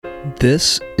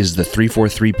This is the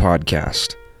 343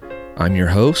 Podcast. I'm your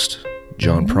host,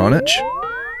 John Pronich.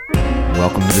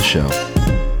 Welcome to the show.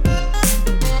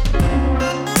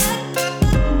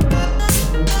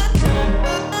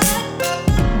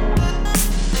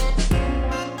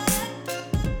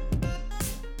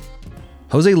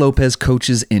 Jose Lopez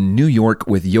coaches in New York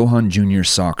with Johan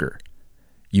Juniors Soccer.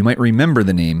 You might remember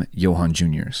the name Johan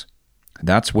Juniors.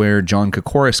 That's where John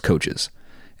Kokoris coaches.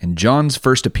 And John's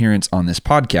first appearance on this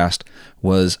podcast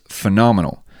was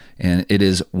phenomenal, and it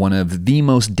is one of the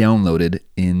most downloaded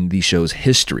in the show's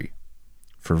history,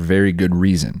 for very good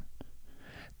reason.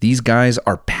 These guys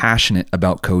are passionate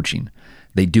about coaching.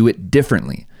 They do it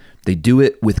differently. They do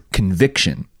it with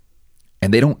conviction,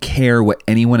 and they don't care what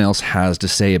anyone else has to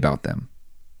say about them.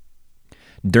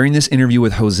 During this interview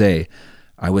with Jose,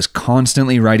 I was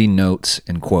constantly writing notes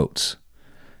and quotes,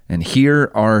 and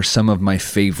here are some of my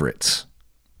favorites.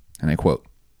 And I quote,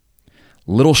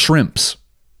 "Little shrimps.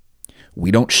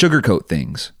 We don't sugarcoat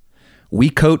things.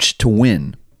 We coach to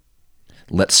win.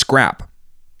 Let's scrap.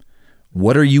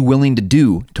 What are you willing to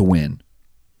do to win?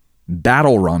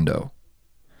 Battle rondo.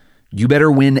 You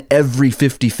better win every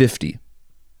 50-50.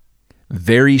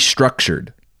 Very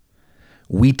structured.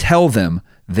 We tell them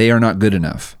they are not good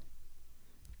enough."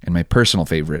 And my personal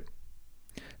favorite,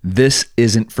 "This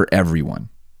isn't for everyone."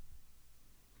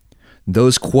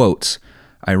 Those quotes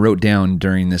I wrote down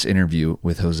during this interview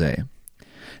with Jose.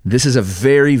 This is a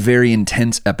very, very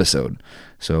intense episode.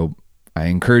 So I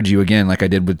encourage you again, like I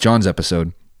did with John's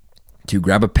episode, to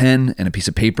grab a pen and a piece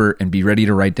of paper and be ready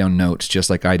to write down notes just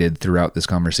like I did throughout this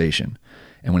conversation.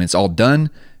 And when it's all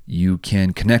done, you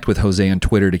can connect with Jose on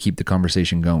Twitter to keep the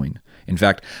conversation going. In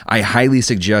fact, I highly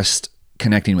suggest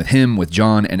connecting with him, with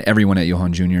John, and everyone at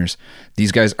Johan Juniors.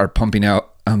 These guys are pumping out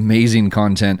amazing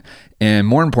content, and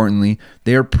more importantly,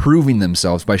 they are proving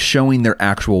themselves by showing their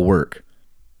actual work.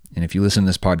 And if you listen to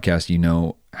this podcast, you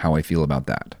know how I feel about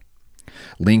that.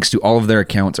 Links to all of their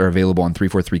accounts are available on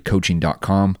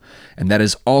 343coaching.com, and that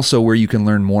is also where you can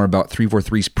learn more about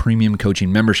 343's premium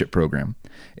coaching membership program.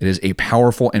 It is a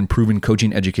powerful and proven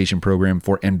coaching education program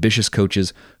for ambitious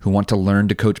coaches who want to learn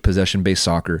to coach possession-based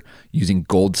soccer using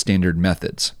gold standard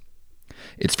methods.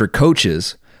 It's for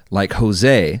coaches like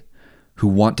Jose who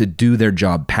want to do their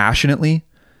job passionately,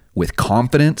 with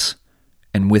confidence,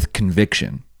 and with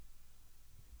conviction.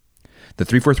 The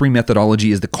 343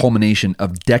 methodology is the culmination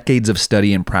of decades of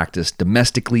study and practice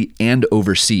domestically and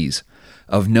overseas.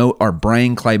 Of note are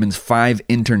Brian Kleiban's 5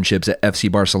 internships at FC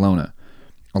Barcelona,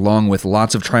 along with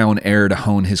lots of trial and error to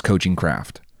hone his coaching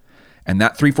craft. And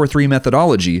that 343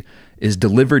 methodology is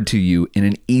delivered to you in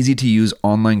an easy-to-use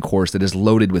online course that is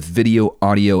loaded with video,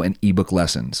 audio, and ebook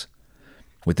lessons.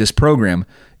 With this program,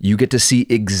 you get to see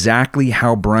exactly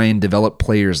how Brian developed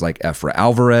players like Efra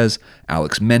Alvarez,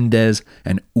 Alex Mendez,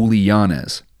 and Uli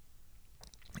Yanez.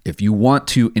 If you want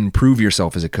to improve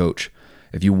yourself as a coach,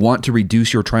 if you want to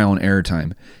reduce your trial and error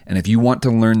time, and if you want to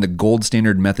learn the gold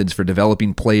standard methods for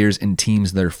developing players and teams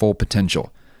to their full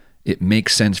potential, it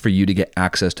makes sense for you to get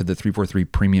access to the 343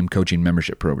 Premium Coaching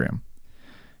Membership Program.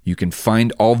 You can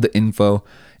find all of the info,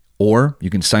 or you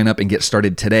can sign up and get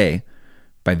started today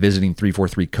by visiting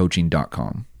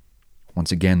 343coaching.com.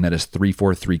 Once again, that is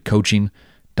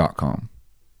 343coaching.com.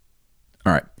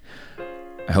 All right.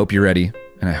 I hope you're ready,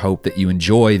 and I hope that you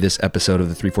enjoy this episode of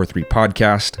the 343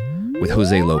 Podcast with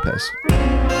Jose Lopez.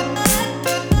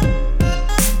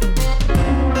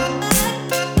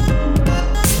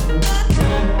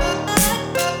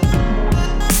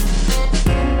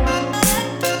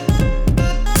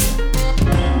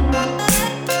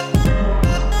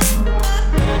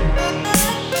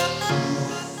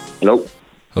 Hello.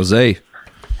 Jose.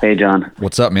 Hey, John.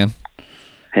 What's up, man?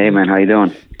 Hey, man. How you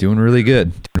doing? Doing really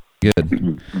good.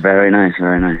 Very nice.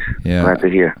 Very nice. Yeah. Glad to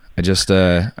hear. I just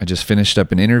finished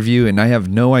up an interview, and I have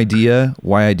no idea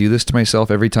why I do this to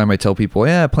myself every time I tell people,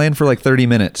 "Yeah, plan for like 30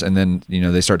 minutes," and then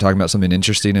they start talking about something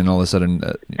interesting, and all of a sudden,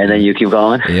 and then you keep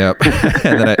going. Yep.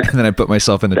 and then I put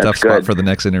myself in a tough spot good. for the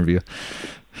next interview.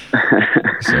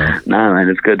 So. Nah, man,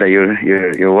 it's good that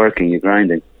you're working, you're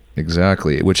grinding.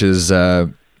 Exactly, which is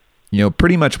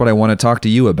pretty much what I want to talk to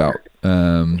you about.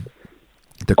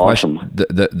 The awesome.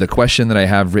 question, the question that I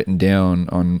have written down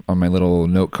on my little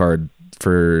note card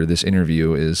for this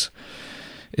interview is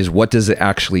what does it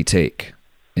actually take?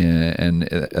 And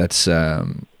that's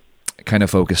kind of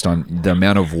focused on the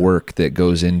amount of work that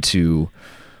goes into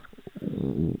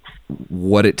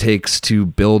what it takes to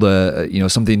build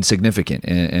something significant.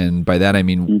 And by that I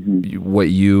mean what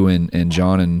you and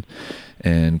John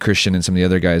and Christian and some of the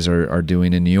other guys are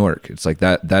doing in New York. It's like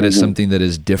that is something that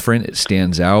is different. It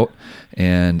stands out,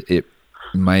 and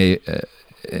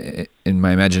in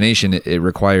my imagination, it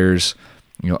requires,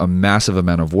 a massive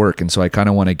amount of work. And so I kind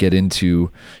of want to get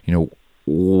into,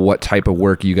 what type of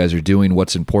work you guys are doing,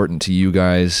 what's important to you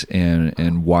guys,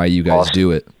 and why you guys Awesome.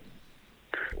 do it.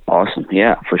 Awesome.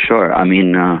 Yeah, for sure. I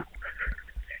mean, I'm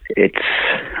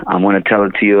going to tell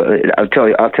it to you. I'll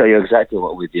tell you exactly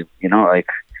what we do.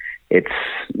 It's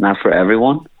not for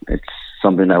everyone. It's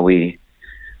something that we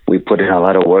put in a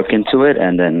lot of work into it.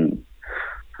 And then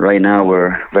right now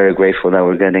we're very grateful that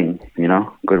we're getting,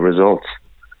 good results.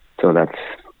 So that's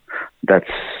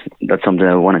something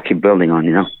that we want to keep building on,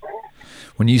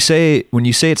 When you say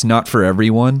it's not for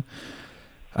everyone,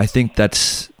 I think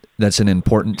that's an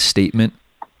important statement,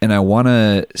 and I want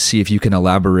to see if you can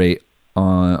elaborate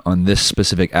on this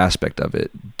specific aspect of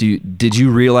it. Did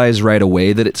you realize right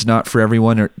away that it's not for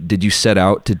everyone, or did you set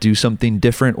out to do something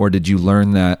different, or did you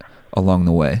learn that along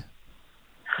the way?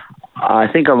 I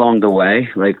think along the way,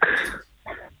 like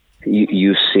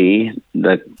you see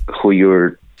that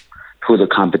who the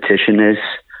competition is,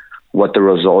 what the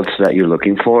results that you're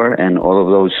looking for, and all of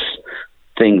those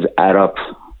things add up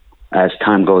as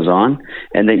time goes on,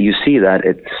 and then you see that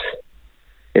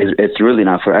it's really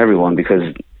not for everyone,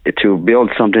 because to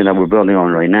build something that we're building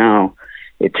on right now,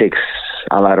 it takes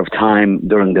a lot of time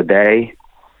during the day,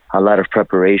 a lot of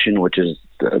preparation, which is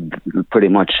pretty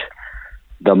much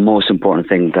the most important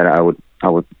thing that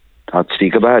I'd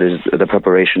speak about, is the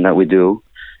preparation that we do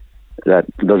that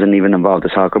doesn't even involve the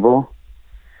soccer ball,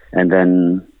 and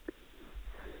then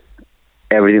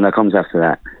everything that comes after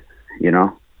that,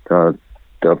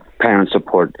 the parent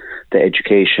support, the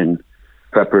education,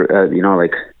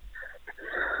 like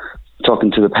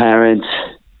talking to the parents,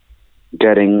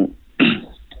 getting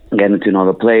to know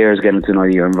the players, getting to know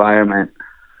your environment,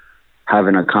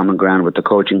 having a common ground with the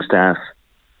coaching staff,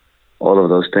 all of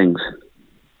those things.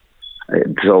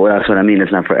 So that's what I mean.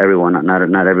 It's not for everyone. Not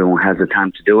everyone has the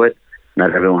time to do it.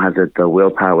 Not everyone has the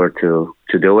willpower to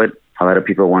do it. A lot of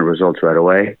people want results right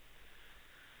away.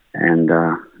 And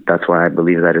that's why I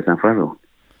believe that it's not for everyone.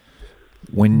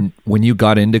 When you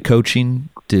got into coaching,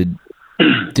 did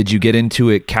you get into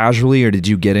it casually, or did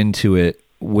you get into it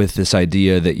with this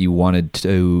idea that you wanted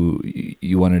to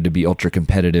be ultra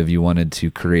competitive? You wanted to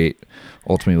create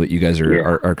ultimately what you guys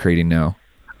are creating now?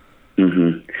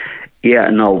 Mm-hmm. Yeah,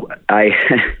 no, I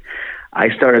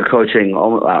started coaching.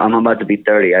 I'm about to be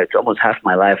 30. It's almost half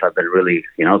my life I've been really,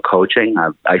 coaching.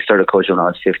 I started coaching when I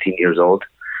was 15 years old.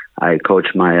 I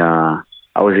coached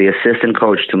I was the assistant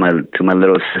coach to my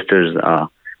little sister's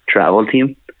travel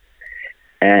team,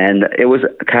 and it was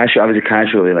casual. Obviously,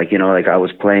 casually, like I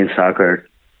was playing soccer.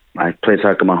 I played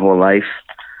soccer my whole life,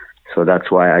 so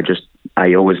that's why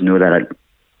I always knew that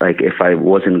if I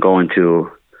wasn't going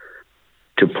to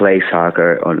play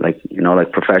soccer, or like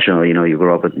professionally, you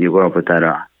grow up with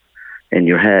that in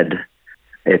your head.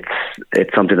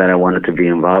 It's something that I wanted to be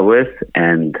involved with,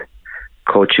 and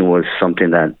coaching was something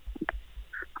that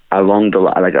along the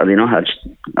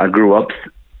I grew up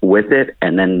with it,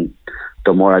 and then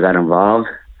the more I got involved,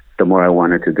 the more I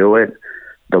wanted to do it.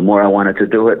 The more I wanted to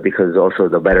do it, because also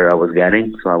the better I was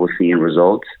getting, so I was seeing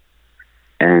results,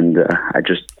 and I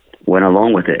just went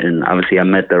along with it. And obviously, I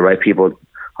met the right people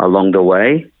along the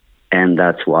way, and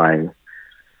that's why,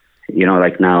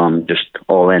 now I'm just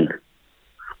all in.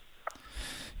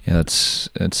 Yeah, it's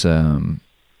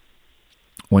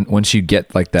once you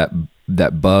get like that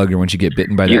bug, or once you get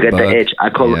bitten by that bug, you get the itch. I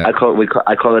call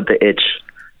it the itch.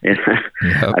 Yep.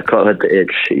 I call it the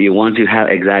itch. Once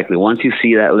you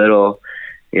see that little,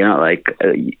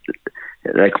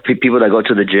 people that go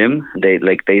to the gym, they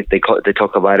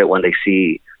talk about it when they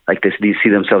see they see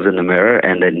themselves in the mirror,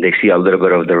 and then they see a little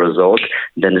bit of the result,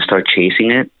 then they start chasing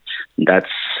it.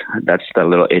 That's the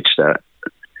little itch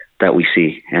that we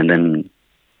see, and then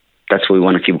that's what we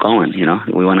want to keep going.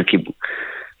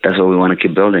 That's what we want to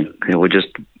keep building.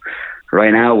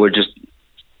 Right now we're just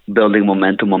building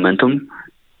momentum,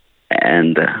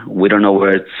 and we don't know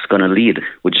where it's going to lead.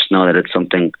 We just know that it's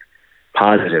something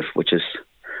positive, which is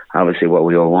obviously what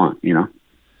we all want,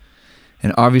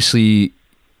 And obviously,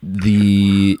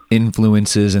 the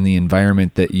influences and the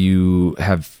environment that you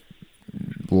have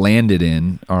landed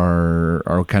in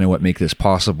are kind of what make this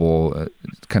possible.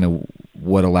 Kind of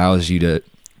what allows you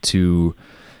to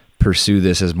pursue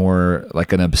this as more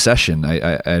like an obsession.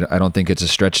 I don't think it's a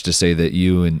stretch to say that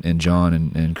you and John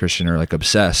and Christian are like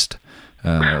obsessed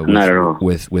Not at all.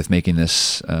 with making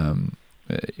this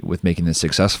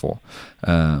successful.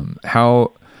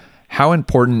 How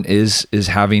important is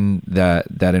having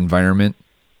that environment,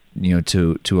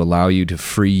 to allow you, to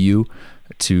free you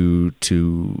to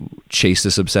chase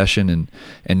this obsession?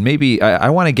 And maybe I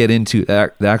want to get into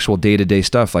the actual day-to-day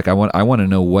stuff. Like I want to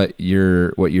know what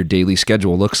your daily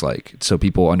schedule looks like, so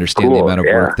people understand the amount of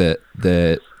work that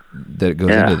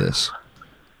goes into this.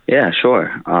 Yeah,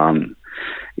 sure.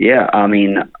 I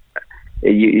mean,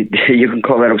 you can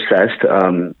call that obsessed.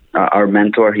 Our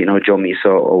mentor, Joe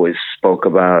Miso, always spoke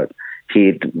about,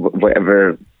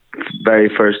 whatever very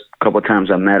first couple of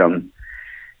times I met him,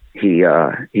 he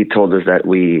told us that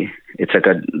it's like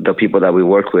the people that we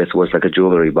work with was like a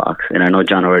jewelry box. And I know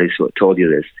John already told you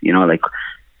this, like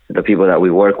the people that we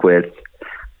work with,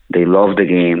 they love the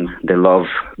game. They love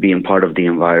being part of the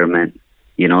environment.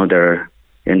 They're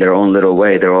in their own little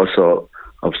way. They're also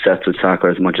obsessed with soccer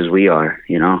as much as we are,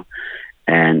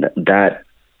 and that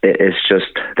is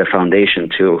just the foundation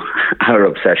to our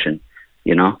obsession.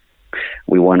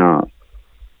 We want to,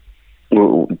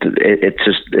 it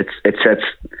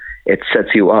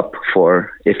sets you up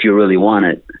for, if you really want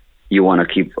it, you want to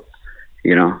keep,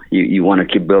 you want to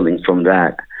keep building from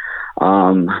that.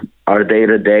 Our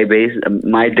day-to-day base,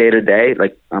 my day-to-day,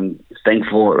 like I'm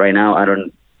thankful right now.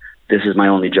 This is my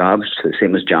only job,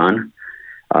 same as John.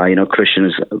 Christian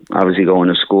is obviously going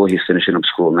to school. He's finishing up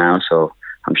school now, so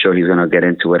I'm sure he's going to get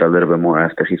into it a little bit more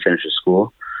after he finishes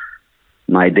school.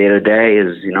 My day-to-day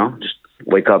is, just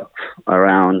wake up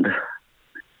around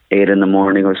 8 in the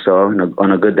morning or so.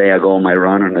 On a good day, I go on my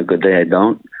run. On a good day, I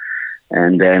don't.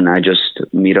 And then I just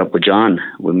meet up with John.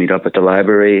 We meet up at the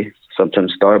library,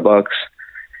 sometimes Starbucks,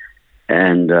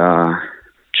 and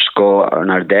just go on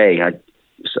our day. I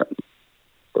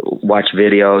watch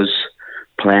videos,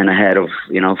 plan ahead of,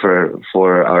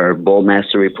 for our bowl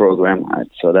mastery program.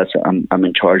 So that's I'm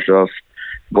in charge of.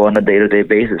 Go on a day-to-day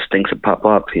basis. Things that pop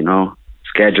up,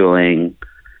 scheduling,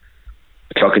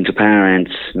 talking to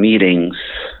parents, meetings,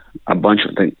 a bunch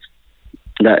of things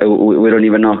that we don't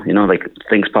even know, like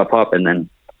things pop up and then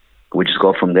we just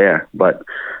go from there. But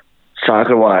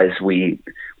soccer-wise,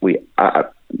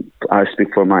 I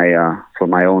speak for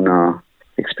my own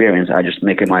experience. I just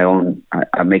make it my own.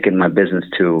 I make it my business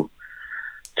to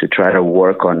try to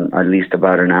work on at least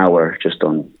about an hour just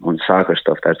on soccer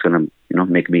stuff. That's gonna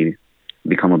make me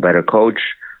become a better coach.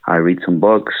 I read some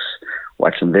books,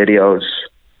 watch some videos,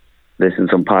 listen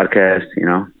to some podcasts.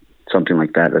 Something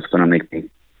like that. That's gonna make me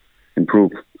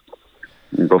improve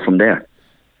and go from there.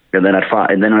 And then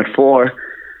at 4,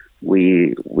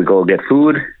 we go get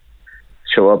food,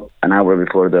 show up an hour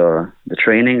before the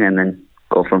training, and then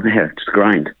go from there. Just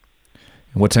grind.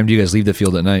 And what time do you guys leave the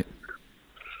field at night?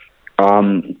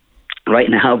 Right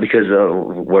now, because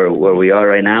where we are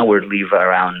right now, we're leave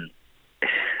around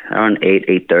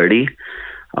 8:30.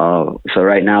 So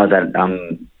right now that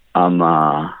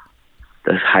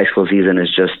the high school season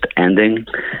is just ending.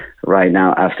 Right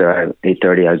now, after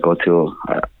 8:30, I go to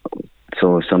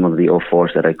some of the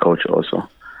 04s that I coach also.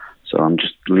 So I'm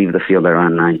just leave the field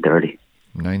around 9:30.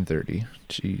 9:30.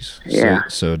 Jeez. Yeah.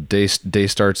 So day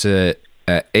starts at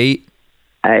 8.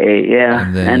 At 8, yeah.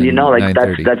 And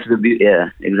that's the beauty. Yeah,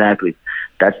 exactly.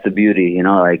 That's the beauty.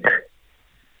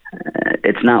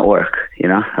 It's not work.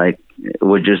 Like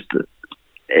we're just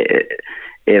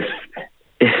if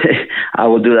I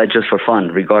will do that just for fun,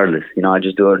 regardless. I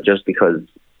just do it just because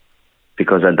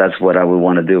that's what I would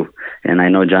want to do. And I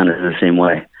know John is the same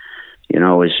way.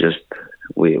 It's just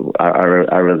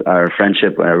our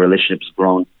friendship, our relationship's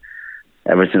grown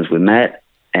ever since we met,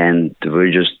 and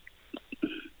we just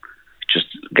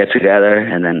get together,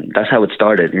 and then that's how it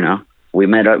started. We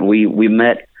met at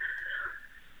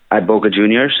Boca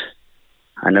Juniors.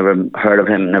 I never heard of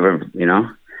him,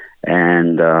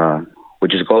 and we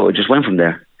just went from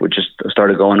there. We just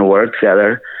started going to work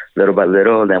together little by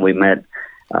little. Then we met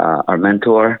our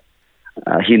mentor.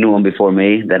 He knew him before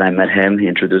me. Then I met him. He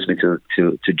introduced me to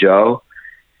Joe,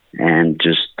 and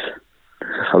just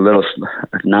a little.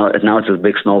 Now it's a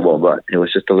big snowball, but it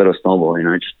was just a little snowball.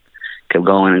 Just kept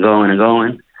going and going and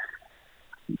going.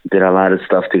 Did a lot of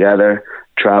stuff together.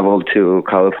 Traveled to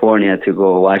California to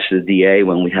go watch the DA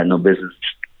when we had no business.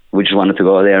 We just wanted to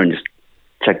go there and just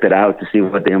checked it out to see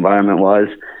what the environment was.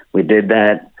 We did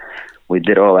that. We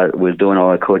did all that. We were doing all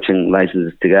our coaching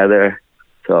licenses together.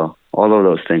 So all of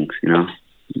those things,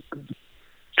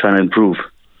 trying to improve.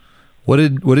 What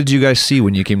did you guys see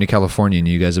when you came to California and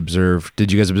you guys observed?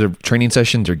 Did you guys observe training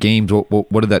sessions or games?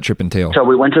 What did that trip entail? So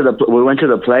we went to the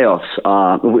playoffs.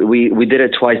 We did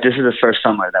it twice. This is the first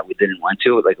summer that we didn't went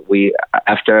to. Like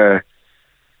after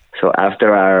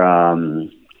our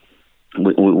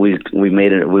we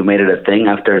made it a thing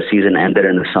after a season ended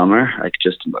in the summer, like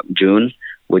just June.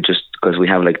 We just, because we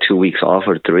have like 2 weeks off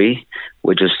or 3,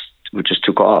 we just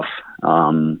took off.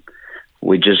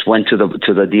 we just went to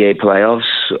the DA playoffs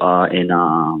in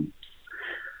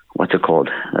what's it called?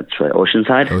 That's right,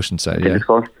 Oceanside. Oceanside, I think yeah. it's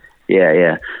called.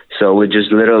 Yeah. So we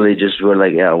just literally were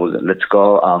like, yeah, let's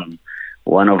go.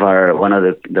 One of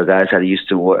the guys that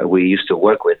we used to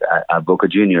work with at Boca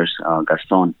Juniors,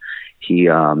 Gaston. He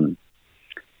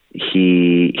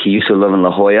used to live in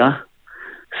La Jolla,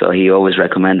 so he always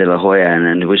recommended La Jolla,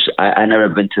 and which I never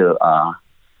been to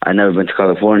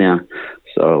California.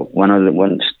 So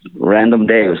one random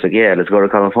day, it was like, yeah, let's go to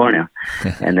California,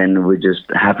 and then we just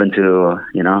happened to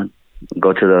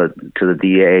go to the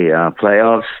DA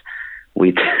playoffs.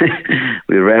 We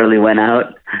rarely went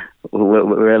out. We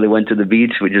rarely went to the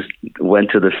beach. We just went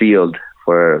to the field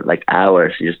for like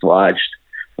hours. Just watched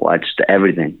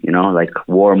everything, like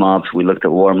warm-ups. We looked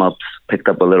at warm-ups, picked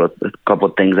up a couple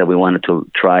of things that we wanted to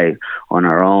try on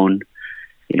our own,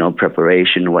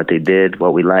 preparation, what they did,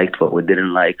 what we liked, what we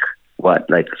didn't like, what,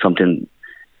 like something,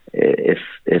 if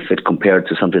it compared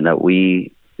to something that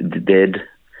we did,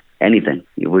 anything.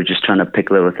 We're just trying to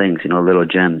pick little things, little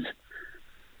gems.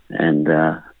 And,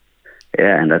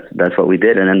 and that's what we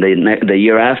did. And then the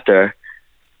year after,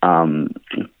 that's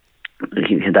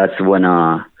when,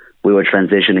 we were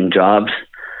transitioning jobs,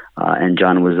 and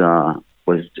John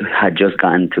had just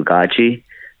gotten to Gacci,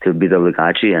 to BW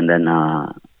Gacci, and then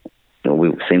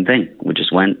we same thing. We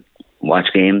just went,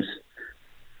 watched games.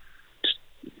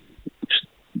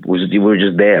 We were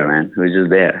just there, man. We were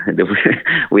just there.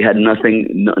 We had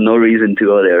nothing, no reason to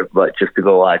go there, but just to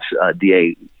go watch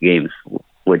DA games,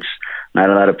 which not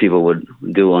a lot of people would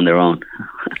do on their own.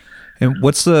 And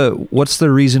what's the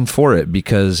reason for it?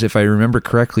 Because if I remember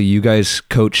correctly, you guys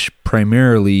coach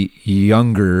primarily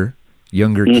younger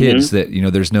kids that,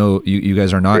 there's no, you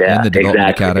guys are not in the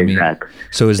development academy. Exactly.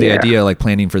 So is the idea like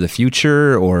planning for the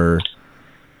future or?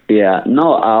 Yeah,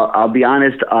 no, I'll be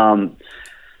honest.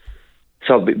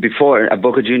 So before at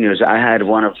Boca Juniors, I had I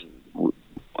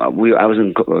was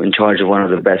in charge of one of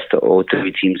the best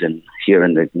O3 teams here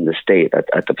in the state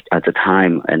at the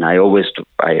time, and I always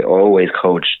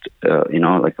coached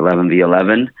like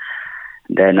 11v11.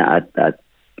 Then at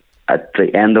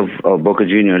the end of Boca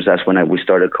Juniors, that's when we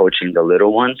started coaching the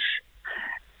little ones,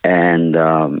 and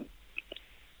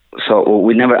so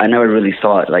I never really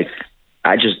thought like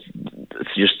it's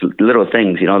just little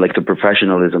things, like the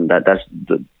professionalism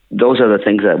those are the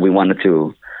things that we wanted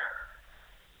to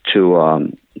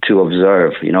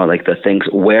observe, like the things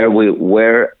where we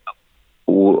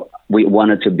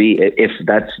wanted to be, if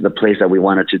that's the place that we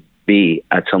wanted to be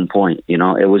at some point. It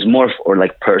was more for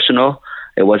like personal.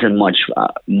 It wasn't much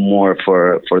more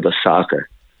for the soccer.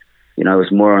 It was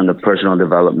more on the personal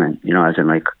development. As in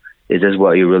like, is this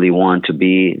what you really want to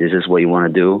be? Is this what you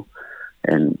want to do?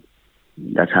 And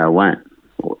that's how it went.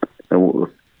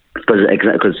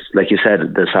 Because like you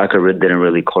said, the soccer didn't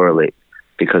really correlate,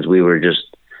 because we were just,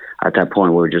 at that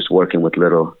point, we were just working with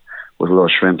little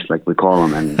shrimps, like we call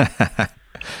them, and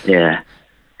yeah,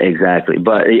 exactly.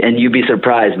 But and you'd be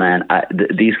surprised, man.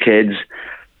 These kids,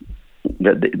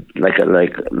 we'll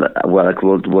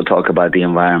talk about the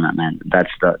environment, man.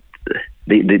 That's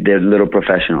they're little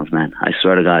professionals, man. I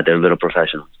swear to God, they're little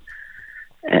professionals,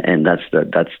 and that's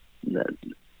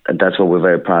what we're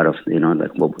very proud of.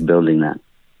 Like we're building that.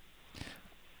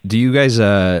 Do you guys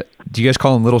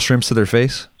call them little shrimps to their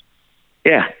face?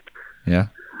 Yeah. Yeah.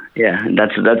 Yeah,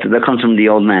 that comes from the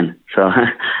old man. So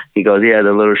he goes, yeah,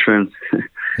 the little shrimps.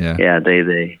 Yeah. Yeah,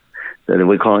 they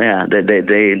we call, yeah, they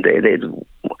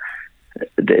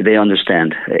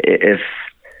understand. If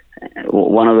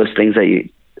one of those things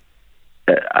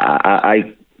that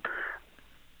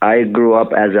I grew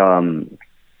up as I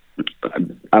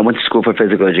went to school for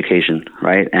physical education,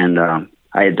 right? And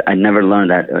I never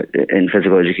learned that in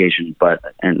physical education,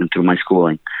 and through my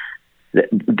schooling.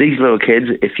 These little kids,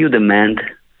 if you demand,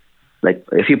 like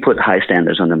if you put high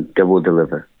standards on them, they will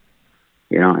deliver.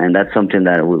 And that's something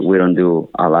that we don't do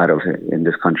a lot of in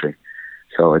this country.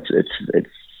 So it's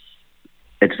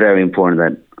very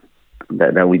important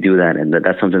that we do that, and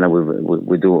that's something that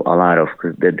we do a lot of,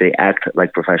 because they act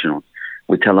like professionals.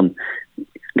 We tell them,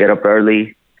 get up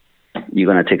early, you're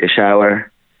gonna take a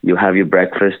shower, you have your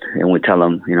breakfast, and we tell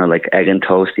them, like egg and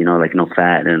toast, like no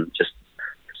fat, and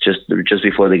just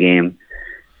before the game,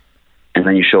 and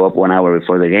then you show up 1 hour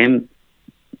before the game,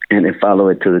 and they follow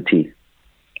it to the T.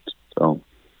 So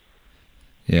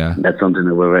yeah, that's something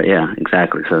that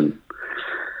exactly. So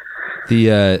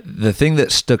the thing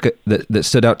that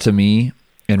stood out to me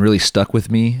and really stuck with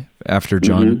me after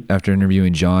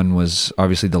interviewing John was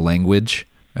obviously the language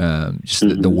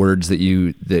Just the words that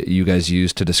you guys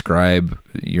use to describe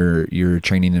your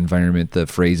training environment, the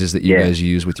phrases that you guys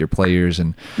use with your players,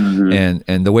 and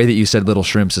the way that you said "little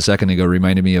shrimps" a second ago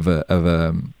reminded me of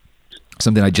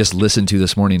something I just listened to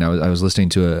this morning. I was listening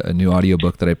to a new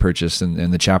audiobook that I purchased,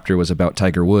 and the chapter was about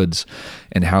Tiger Woods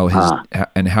and how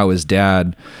his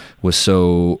dad was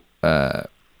so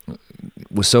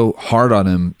hard on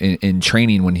him in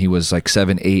training when he was like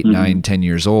 7, 8, 9, 10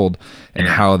 years old, and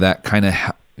how that kind of,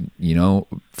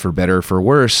 for better or for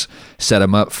worse, set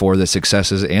him up for the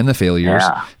successes and the failures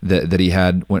that he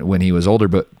had when he was older,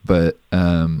 but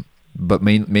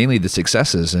mainly the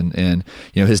successes. And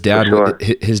his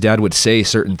dad would say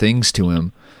certain things to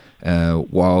him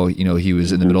while he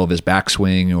was in the middle of his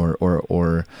backswing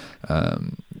or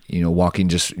walking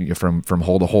just from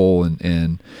hole to hole,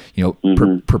 and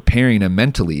preparing him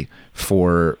mentally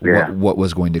for what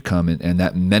was going to come, and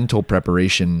that mental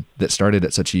preparation that started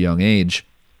at such a young age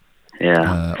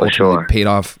ultimately paid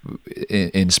off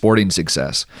in sporting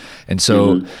success. And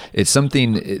so it's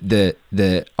something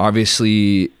that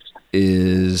obviously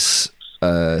is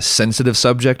a sensitive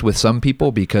subject with some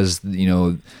people, because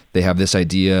they have this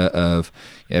idea of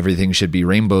everything should be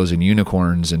rainbows and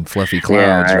unicorns and fluffy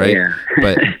clouds, right?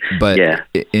 But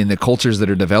in the cultures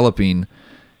that are developing,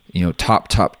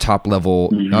 top level,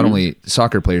 not only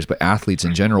soccer players but athletes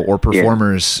in general, or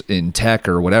performers in tech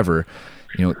or whatever,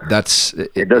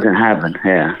 it doesn't happen.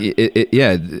 There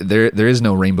is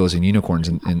no rainbows and unicorns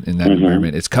in that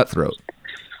environment. It's cutthroat.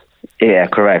 Yeah,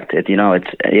 correct. And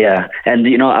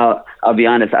I'll be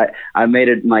honest. I made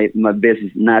it my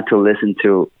business not to listen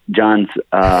to John's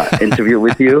interview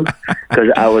with you, because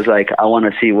I was like, I want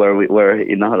to see where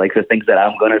the things that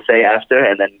I'm going to say after,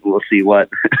 and then we'll see what.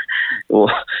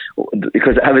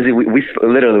 Because obviously we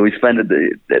spent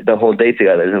the whole day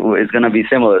together. It's going to be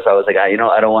similar. So I was like, I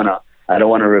don't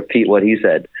want to repeat what he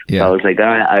said. Yeah. So I was like, all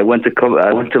right. I went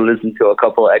to listen to a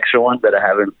couple of extra ones that I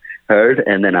haven't heard,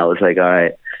 and then I was like, all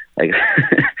right. Like,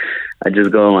 I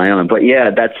just go on my own. But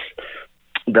that's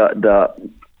the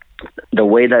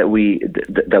way that we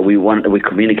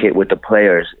communicate with the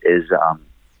players is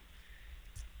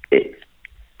it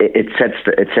sets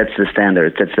the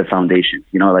standard, it sets the foundation.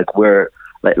 We're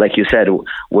like you said,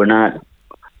 we don't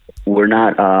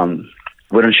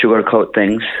sugarcoat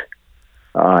things.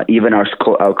 Even our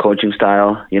coaching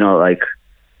style,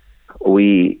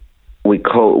 we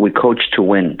coach to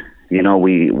win.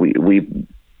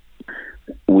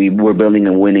 We're building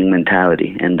a winning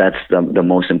mentality, and that's the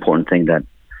most important thing that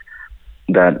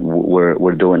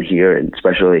we're doing here, and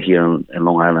especially here in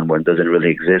Long Island, where it doesn't really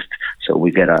exist. So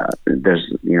we get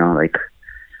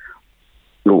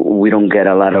we don't get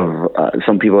a lot of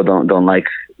some people don't like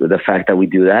the fact that we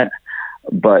do that,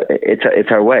 but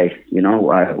it's our way. We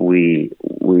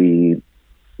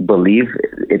believe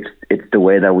it's the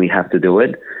way that we have to do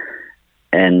it,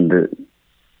 and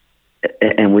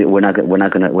we're not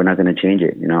gonna change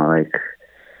it.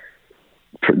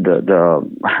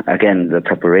 The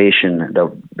preparation,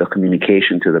 the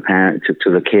communication to the parents,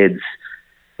 to the kids.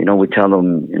 We tell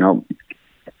them.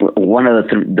 One of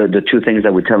the two things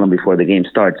that we tell them before the game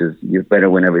starts is you better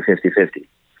win every 50-50.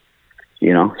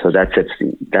 So that sets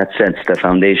the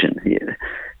foundation.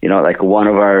 One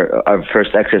of our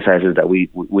first exercises that we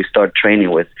start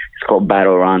training with, it's called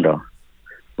Battle Rondo.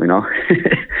 When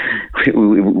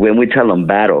we tell them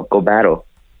battle, go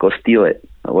steal it.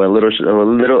 Or the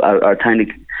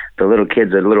little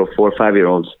kids, the little 4 or 5 year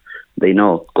olds, they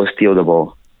know, go steal the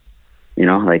ball.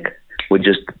 We're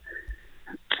just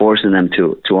forcing them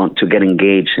to get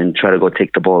engaged and try to go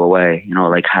take the ball away.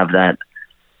 Have that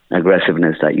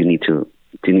aggressiveness that you need to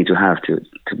have to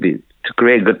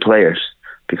create good players,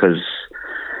 because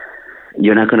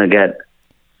you're not going to get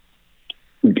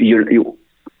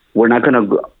we're not going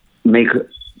to make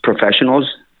professionals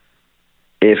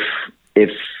if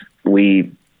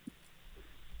we,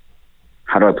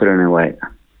 how do I put it in a way?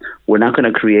 We're not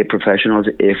going to create professionals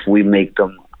if we make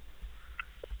them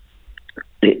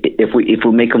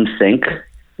think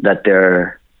that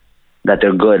they're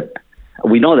good.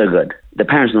 We know they're good. The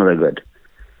parents know they're good,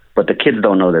 but the kids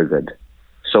don't know they're good.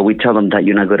 So we tell them that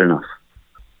you're not good enough,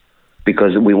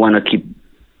 because we want to keep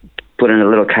putting a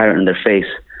little carrot in their face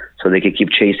so they can keep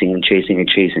chasing and chasing and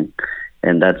chasing.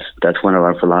 And that's one of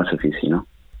our philosophies,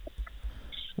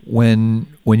 When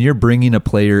you're bringing a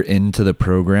player into the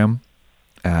program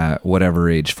at whatever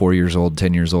age, 4 years old,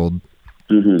 10 years old,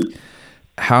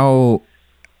 how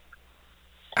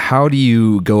do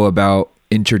you go about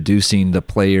introducing the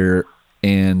player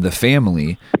and the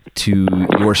family to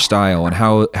your style, and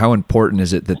how important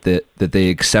is it that they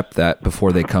accept that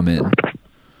before they come in?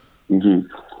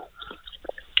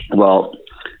 Well,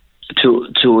 to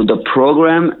the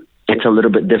program, it's a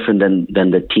little bit different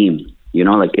than the team. You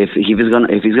know, like if he's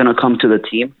gonna come to the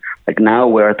team, like now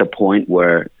we're at the point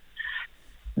where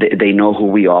they know who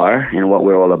we are and what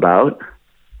we're all about,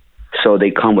 so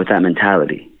they come with that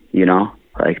mentality. You know,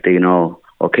 like they know,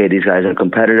 okay, these guys are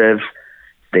competitive.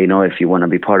 They know if you want to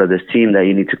be part of this team that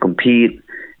you need to compete,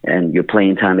 and your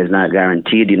playing time is not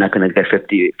guaranteed. You're not going to get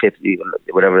 50,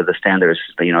 whatever the standard is,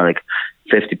 you know, like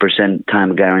 50%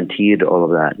 time guaranteed, all of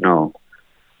that. No,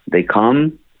 they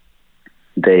come,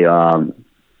 they come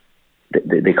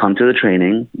to the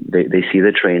training, they see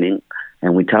the training,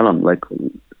 and we tell them, like,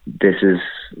 this is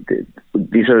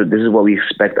what we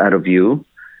expect out of you.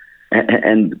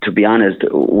 And to be honest,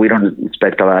 we don't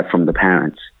expect a lot from the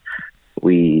parents.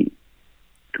 We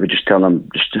just tell them,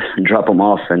 just drop them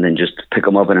off and then just pick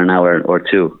them up in an hour or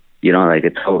two. You know, like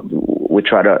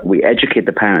we educate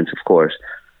the parents, of course,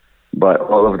 but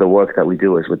all of the work that we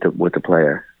do is with the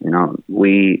player. You know,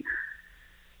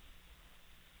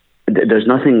 there's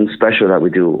nothing special that we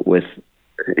do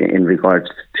in regards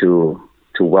to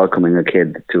welcoming a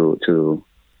kid to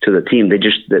the team. They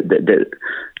just,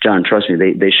 John, trust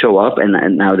me, they show up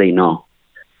and now they know.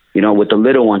 You know, with the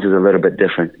little ones is a little bit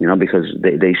different, you know, because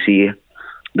they see.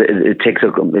 It takes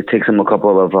them a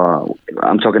couple of.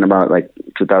 I'm talking about like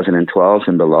 2012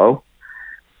 and below.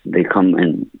 They come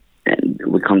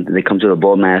They come to the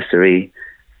Bold Mastery.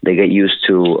 They get used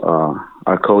to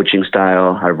our coaching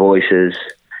style, our voices.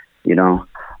 You know,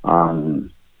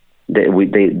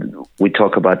 we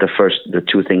talk about the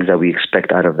two things that we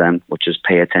expect out of them, which is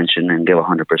pay attention and give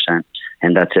 100%,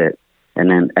 and that's it. And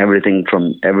then everything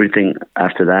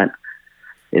after that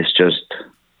is just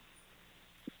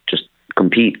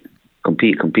compete,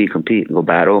 go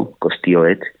battle, go steal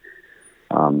it.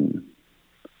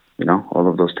 You know, all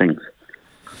of those things.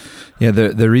 Yeah,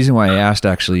 the reason why I asked,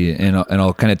 actually, and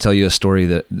I'll kind of tell you a story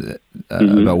that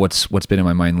about what's been in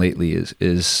my mind lately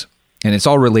is and it's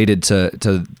all related to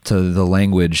the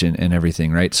language and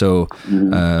everything, right? So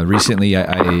recently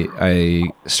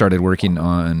I started working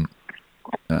on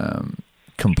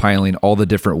compiling all the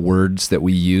different words that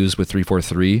we use with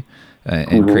 343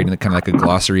 and creating kind of like a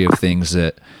glossary of things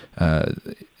that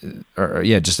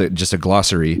just a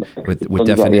glossary with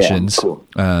definitions. Yeah,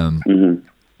 cool.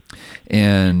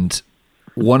 And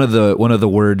one of the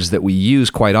words that we use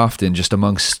quite often just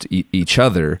amongst each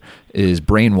other is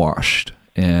brainwashed.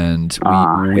 And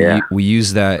we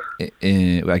use that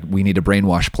in, like, we need to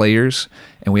brainwash players,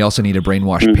 and we also need to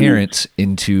brainwash parents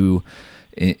into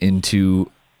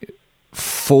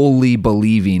fully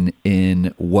believing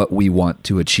in what we want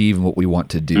to achieve and what we want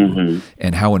to do,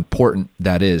 and how important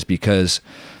that is, because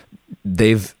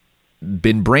they've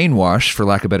been brainwashed, for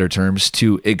lack of better terms,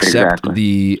 to accept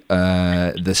the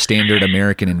standard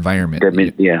American environment.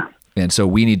 Yeah. And so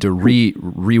we need to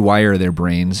rewire their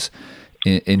brains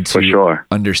into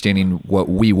understanding what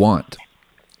we want.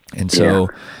 And so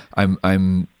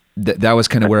that was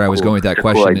kind of where I was going with that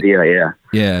question. Cool idea,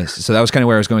 yeah. So that was kind of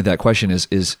where I was going with that question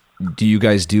is do you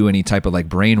guys do any type of like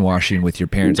brainwashing with your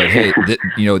parents? Like, hey,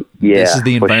 this is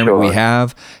the environment we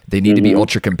have. They need to be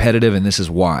ultra competitive, and this is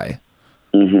why.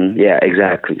 Yeah,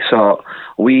 exactly. So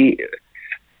we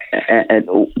and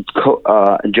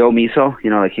Joe Miso, you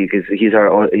know, like he's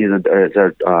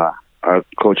our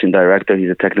coaching director. He's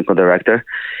a technical director.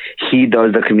 He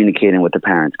does the communicating with the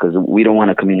parents, because we don't want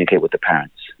to communicate with the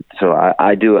parents. So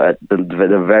I do at the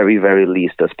very, very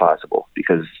least as possible,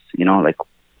 because, you know, like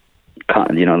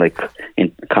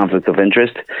in conflict of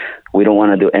interest, we don't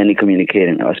want to do any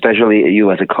communicating, especially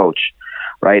you as a coach,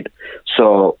 right?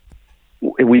 So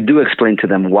we do explain to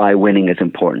them why winning is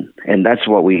important, and that's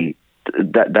what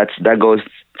that goes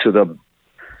to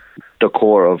the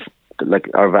core of, like,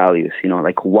 our values. You know,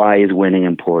 like, why is winning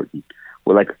important?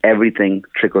 Well, like, everything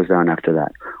trickles down after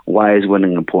that. Why is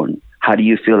winning important? How do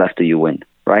you feel after you win?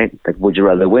 Right? Like, would you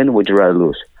rather win? Would you rather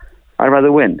lose? I'd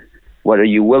rather win. What are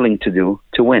you willing to do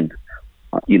to win?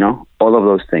 You know, all of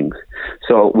those things.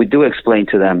 So we do explain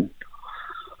to them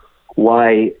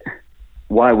why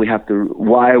are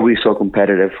we so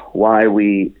competitive? Why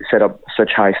we set up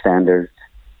such high standards?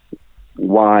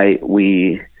 Why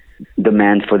we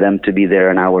demand for them to be there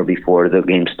an hour before the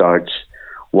game starts?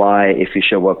 Why, if you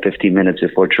show up 15 minutes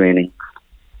before training,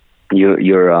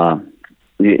 you're on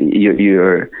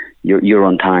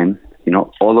time? You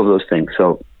know, all of those things.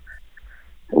 So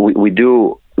we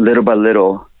do little by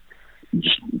little,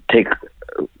 just make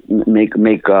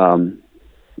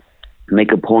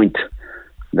a point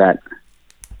that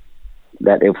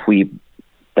if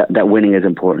that winning is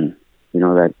important. You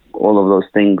know, that all of those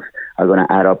things are going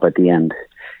to add up at the end.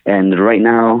 And right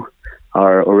now,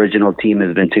 our original team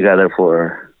has been together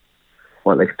for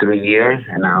like 3 years,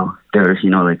 and now there's,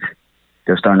 like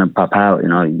they're starting to pop out.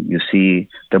 You see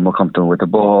they're more comfortable with the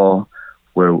ball.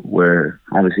 We're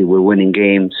obviously we're winning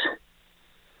games.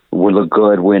 We look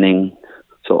good winning.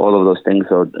 So all of those things.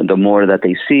 So the more that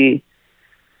they see,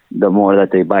 the more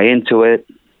that they buy into it.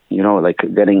 Like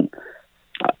getting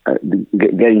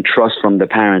trust from the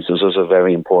parents is also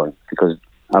very important, because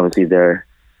obviously they're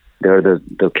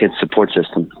the kids' support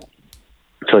system.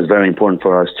 So it's very important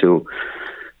for us to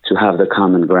have the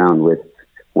common ground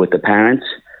with the parents.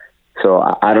 So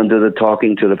I don't do the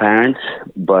talking to the parents,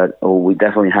 but we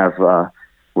definitely have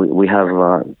we have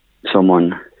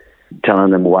someone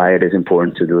telling them why it is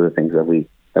important to do the things that we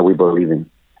believe in.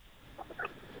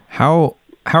 How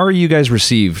are you guys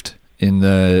received in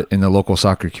the local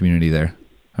soccer community there?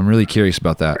 I'm really curious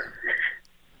about that.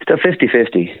 It's a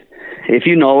 50-50. If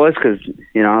you know us, because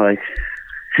like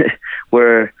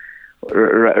we're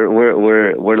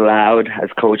loud as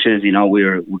coaches. We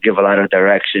give a lot of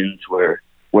directions. We're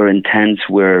intense.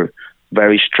 We're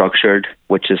very structured,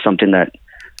 which is something that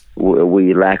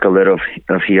we lack a little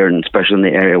of here, and especially in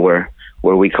the area where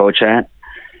we coach at.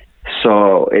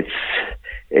 So it's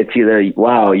either,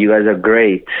 wow, you guys are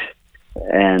great,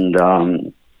 and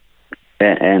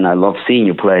I love seeing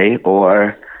you play,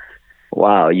 or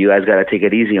wow, you guys got to take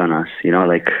it easy on us. It's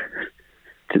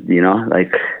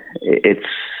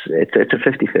a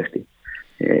 50-50.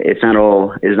 It's not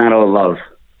all love,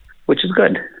 which is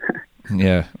good.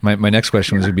 Yeah. My next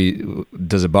question was going to be,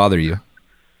 does it bother you?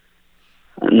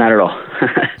 Not at all.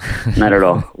 Not at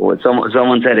all. What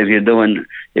someone said,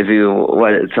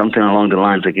 something along the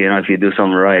lines like, if you do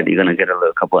something right, you're gonna get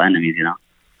a couple enemies,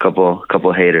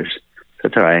 couple haters.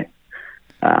 That's all right.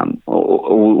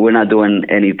 We're not doing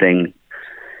anything,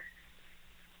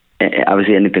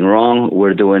 obviously anything wrong.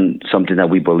 We're doing something that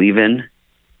we believe in.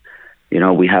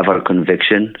 We have our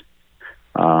conviction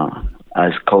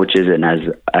as coaches and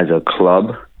as a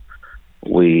club.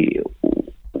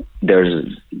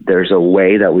 There's a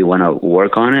way that we want to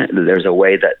work on it. There's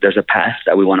a path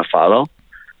that we want to follow,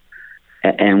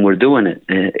 and we're doing it.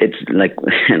 It's like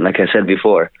I said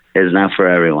before, it's not for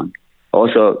everyone.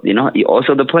 Also,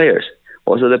 also the players,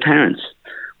 also the parents.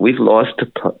 We've lost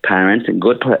parents and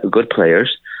good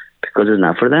players because it's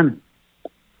not for them.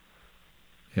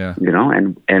 Yeah.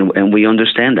 And we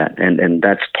understand that, and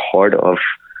that's part of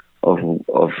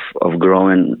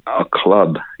growing a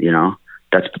club.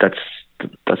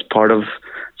 That's part of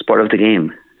the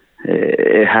game.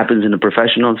 It happens in the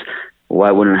professionals.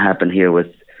 Why wouldn't it happen here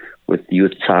with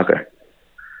youth soccer?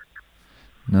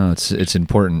 No, it's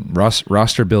important.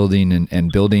 Roster building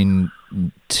and building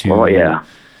to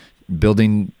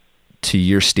building to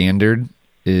your standard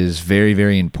is very,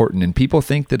 very important. And people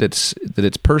think that it's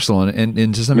personal,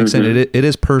 and to some extent it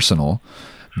is personal,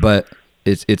 but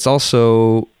it's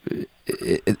also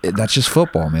that's just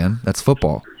football, man. That's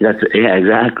football.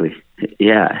 Exactly.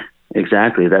 Yeah,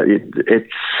 exactly. That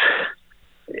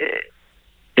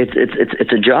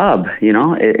it's a job,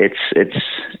 It's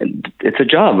a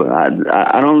job.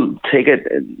 I don't take it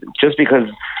just because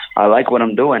I like what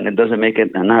I'm doing. It doesn't make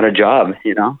it not a job,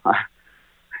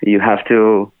 You have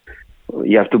to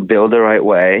build the right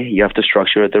way. You have to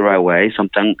structure it the right way.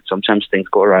 Sometimes things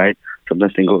go right.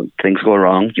 Sometimes things go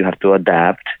wrong. You have to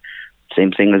adapt.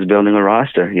 Same thing as building a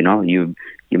roster. You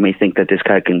may think that this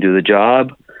guy can do the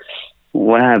job.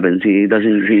 What happens? He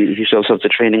doesn't. He shows up to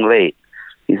training late.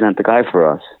 He's not the guy for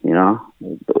us.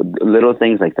 Little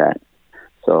things like that.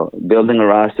 So building a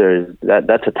roster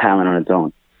that's a talent on its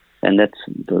own, and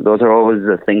those are always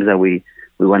the things that we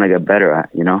want to get better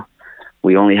at.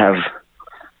 We only have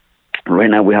right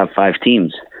now. We have 5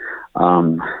 teams. We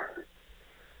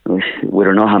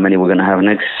don't know how many we're going to have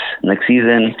next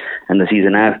season and the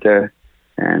season after,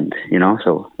 and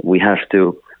so we have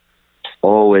to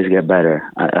always get better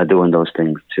at doing those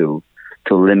things to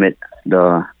limit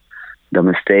the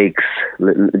mistakes.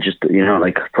 Just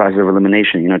like process of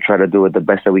elimination. Try to do it the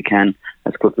best that we can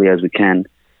as quickly as we can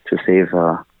to save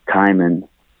time and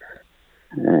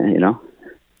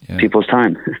people's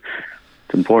time.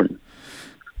 It's important.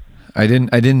 I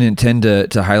didn't intend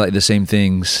to highlight the same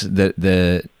things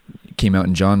that came out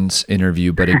in John's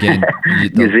interview, but again,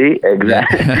 you see,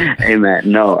 exactly. Hey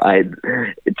man, no,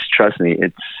 trust me,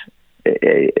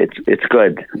 it's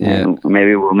good. Yeah.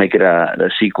 Maybe we'll make it a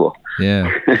sequel.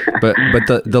 Yeah, but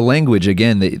the language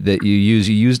again that you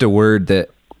used a word that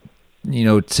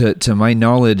to my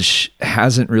knowledge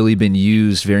hasn't really been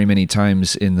used very many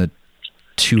times in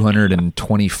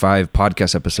 225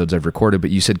 podcast episodes I've recorded, but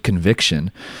you said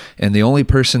conviction. And the only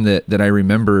person that I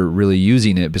remember really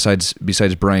using it besides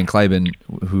Brian Kleiben,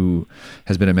 who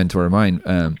has been a mentor of mine,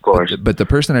 of course. But the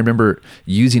person I remember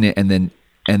using it and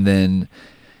then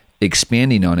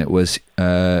expanding on it was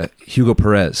Hugo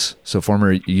Perez, so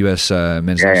former U.S.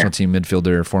 men's national team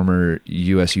midfielder, former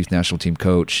U.S. youth national team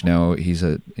coach. Now he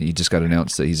just got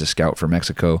announced that he's a scout for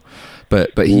Mexico,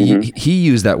 but he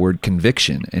used that word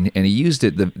conviction, and he used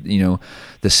it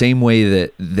the same way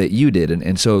that you did,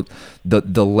 and so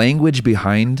the language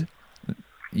behind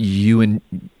you and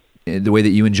the way that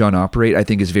you and John operate, I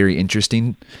think, is very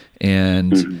interesting,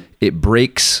 and it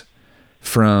breaks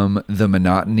from the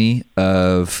monotony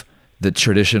of the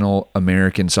traditional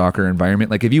American soccer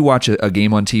environment. Like if you watch a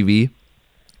game on TV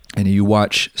and you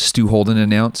watch Stu Holden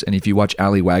announce, and if you watch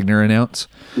Ali Wagner announce,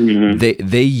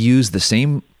 they use the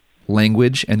same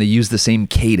language and they use the same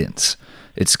cadence.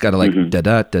 It's got like da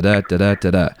da da da da da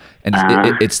da, and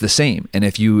it's the same. And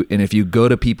if you go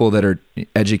to people that are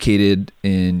educated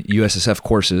in USSF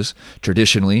courses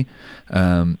traditionally,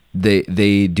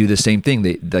 they do the same thing.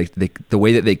 They the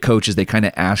way that they coach is they kind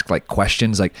of ask like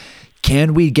questions like,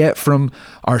 can we get from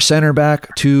our center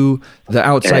back to the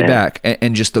outside back?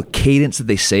 And just the cadence that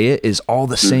they say it is all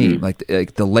the same. Like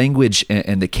the language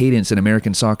and the cadence in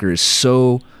American soccer is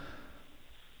so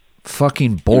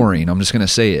fucking boring. I'm just going to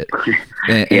say it.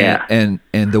 And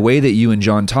the way that you and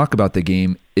John talk about the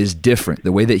game is different.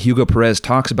 The way that Hugo Perez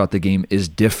talks about the game is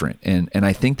different. And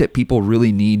I think that people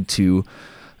really need to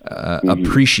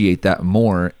appreciate that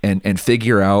more and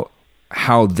figure out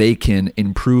how they can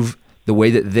improve the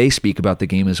way that they speak about the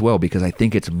game as well, because I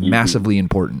think it's massively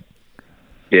important.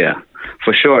 Yeah,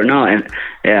 for sure. No, and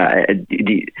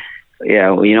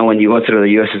when you go through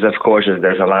the USSF courses,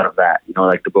 there's a lot of that,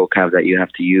 like the vocab that you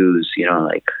have to use,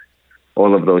 like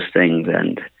all of those things.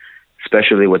 And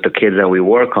especially with the kids that we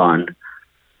work on,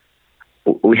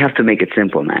 we have to make it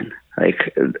simple, man.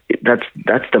 Like that's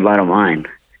the bottom line.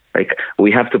 Like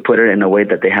we have to put it in a way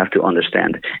that they have to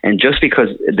understand. And just because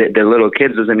they're little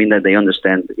kids doesn't mean that they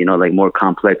understand, like more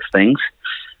complex things.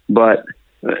 But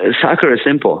soccer is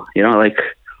simple, like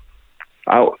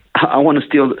I want to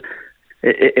steal.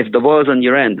 If the ball is on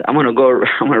your end, I'm gonna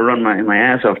run my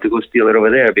ass off to go steal it over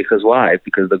there. Because why?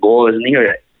 Because the goal is near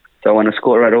it, so I want to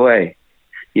score right away.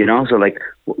 So like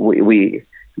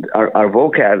our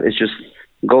vocab is just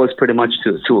goes pretty much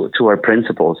to our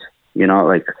principles.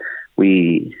 Like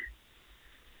we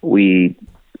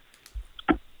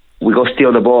go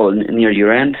steal the ball near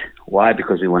your end. Why?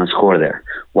 Because we want to score there.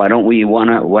 Why don't we want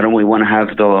to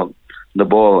have the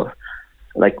ball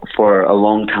like for a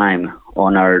long time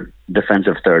on our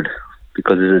defensive third?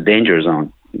 Because it's a danger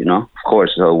zone, of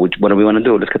course. So what do we want to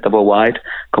do? Let's get the ball wide,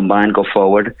 combine, go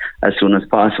forward as soon as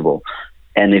possible.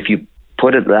 And if you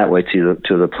put it that way to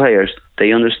the players,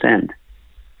 they understand.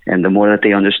 And the more that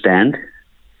they understand,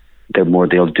 the more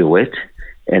they'll do it.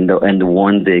 And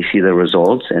when they see the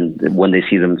results and when they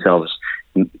see themselves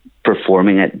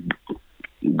performing at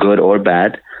good or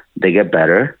bad, they get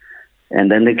better, and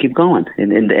then they keep going,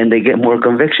 and they get more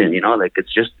conviction. Like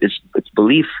it's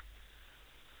belief.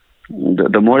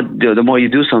 The more you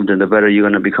do something, the better you're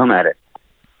going to become at it,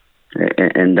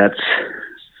 and that's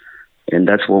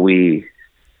what we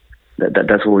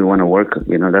want to work.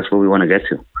 That's what we want to get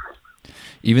to.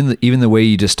 Even the way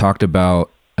you just talked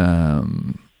about.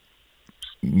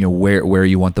 Where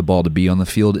you want the ball to be on the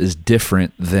field is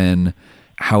different than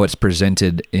how it's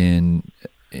presented in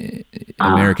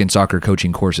American soccer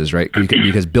coaching courses, right?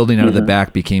 Because building out of the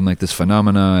back became like this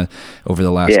phenomena over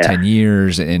the last 10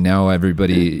 years, and now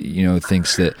everybody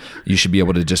thinks that you should be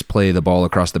able to just play the ball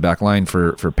across the back line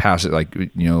for pass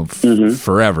it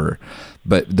forever.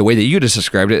 But the way that you just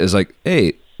described it is like,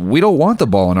 hey, we don't want the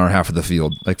ball in our half of the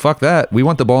field. Like, fuck that. We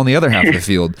want the ball in the other half of the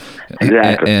field.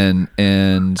 Exactly.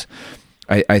 And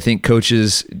I think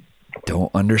coaches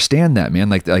don't understand that, man.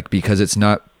 Like because it's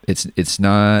not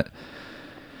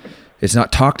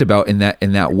talked about in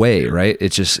that way, right?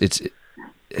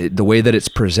 The way that it's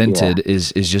presented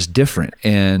is just different,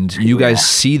 and you guys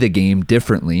see the game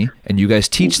differently, and you guys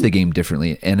teach the game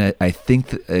differently. And I think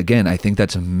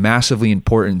that's massively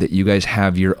important that you guys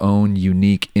have your own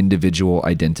unique individual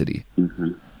identity.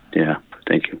 Yeah,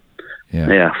 thank you.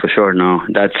 Yeah, for sure. No,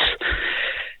 that's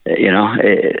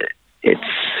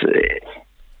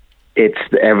it's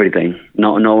everything.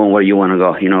 Knowing where you want to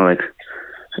go. Like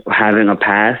having a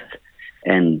path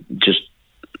and just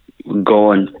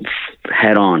going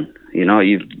head on.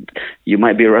 You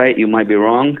might be right, you might be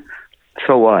wrong.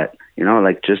 So what?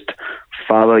 Like just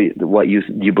follow what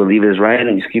you believe is right,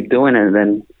 and just keep doing it. And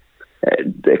then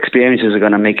the experiences are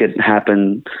going to make it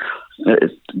happen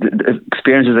the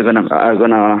experiences are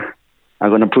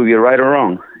gonna prove you right or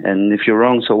wrong. And if you're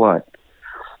wrong, so what?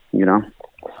 You know.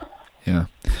 Yeah.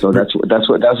 So that's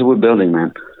what we're building,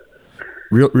 man.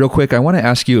 Real quick, I want to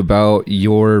ask you about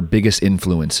your biggest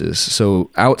influences. So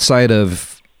outside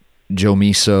of Joe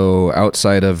Miso,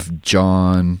 outside of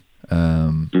John,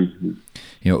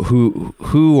 you know,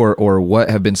 who or what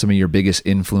have been some of your biggest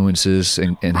influences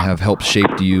and have helped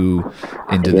shape you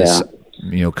into this,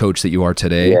 you know, coach that you are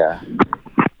today? Yeah.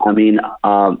 I mean,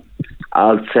 I'll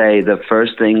say the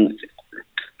first thing,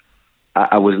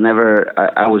 I was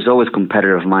always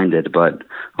competitive minded, but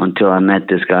until I met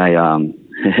this guy,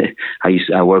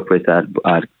 I work with at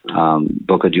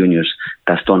Boca Juniors,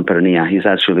 Gaston Pernia. He's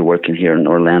actually working here in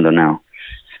Orlando now.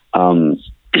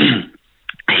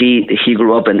 He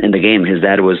grew up in the game. His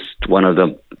dad was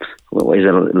he's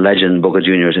a legend, Boca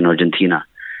Juniors in Argentina,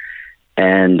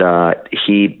 and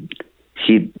he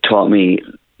taught me,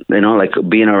 you know, like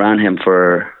being around him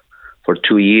for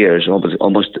 2 years,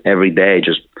 almost every day,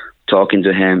 just talking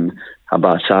to him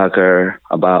about soccer,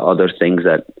 about other things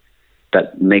that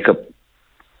make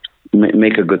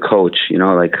a good coach, you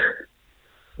know, like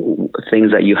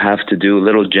things that you have to do,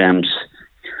 little gems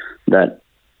that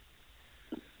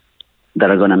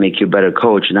are going to make you a better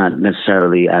coach, not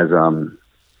necessarily as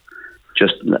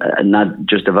not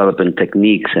just developing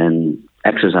techniques and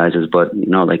exercises, but, you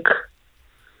know, like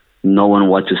knowing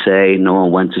what to say,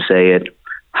 knowing when to say it,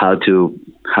 how to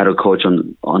coach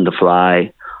on the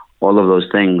fly, all of those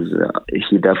things.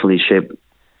 He definitely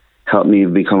helped me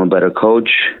become a better coach.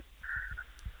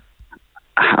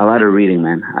 A lot of reading,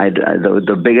 man.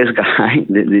 The biggest guy,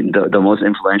 the most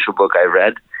influential book I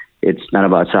read, it's not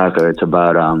about soccer. It's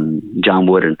about John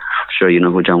Wooden. I'm sure you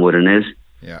know who John Wooden is.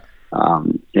 Yeah.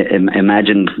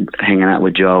 Imagine hanging out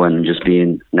with Joe and just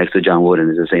being next to John Wooden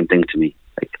is the same thing to me.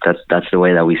 Like that's the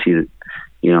way that we see,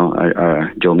 you know,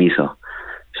 our Joe Miso.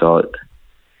 So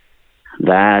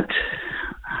that,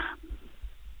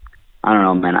 I don't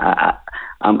know, man.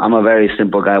 I'm a very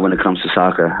simple guy when it comes to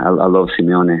soccer. I love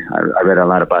Simeone. I read a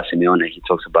lot about Simeone. He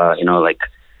talks about, you know, like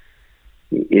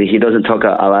he doesn't talk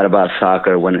a lot about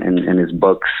soccer when in his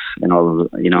books and all,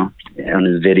 you know, on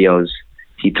his videos.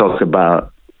 He talks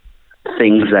about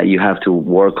things that you have to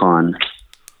work on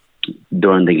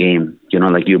during the game. You know,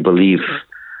 like you believe,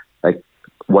 like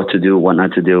what to do, what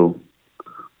not to do.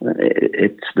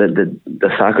 It's the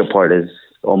soccer part is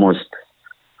almost,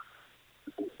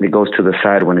 it goes to the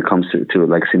side when it comes to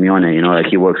like Simeone, you know, like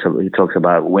he talks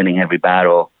about winning every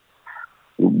battle,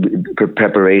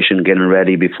 preparation, getting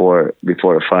ready before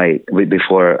a fight,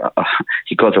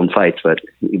 he calls them fights, but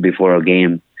before a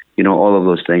game, you know, all of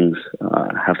those things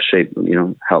have shaped, you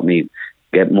know, helped me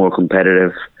get more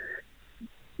competitive,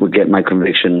 would get my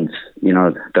convictions, you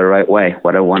know, the right way,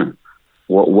 what I want,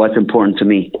 what's important to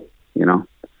me, you know.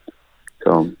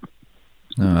 So.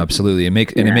 No, absolutely. It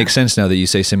makes sense now that you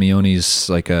say Simeone's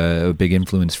like a big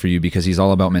influence for you because he's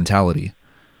all about mentality.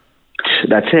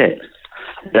 That's it.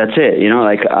 You know,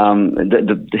 like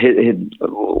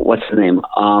what's his name?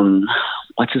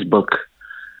 What's his book?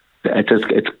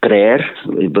 It's Creer,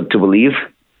 but to believe.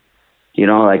 You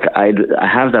know, like I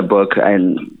have that book,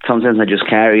 and sometimes I just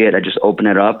carry it. I just open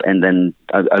it up, and then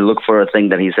I look for a thing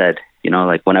that he said. You know,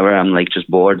 like whenever I'm like just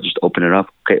bored, just open it up.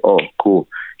 Okay, oh, cool.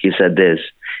 He said this,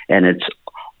 and it's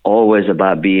always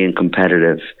about being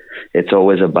competitive. It's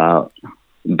always about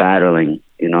battling,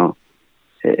 you know.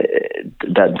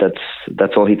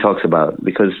 That's all he talks about,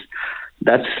 because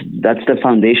that's the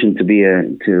foundation to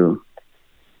being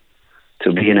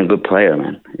a good player,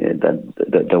 man.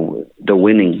 The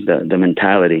winning, the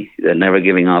mentality, the never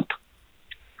giving up.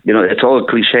 You know, it's all a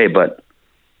cliche, but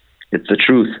it's the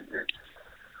truth.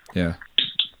 Yeah,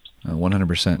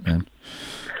 100%, man.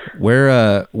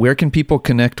 Where can people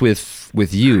connect with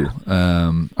you?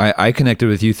 I connected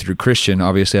with you through Christian.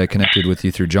 Obviously, I connected with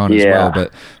you through John as well.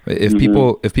 But if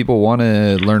people want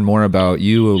to learn more about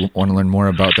you, want to learn more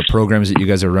about the programs that you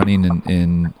guys are running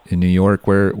in New York,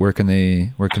 where can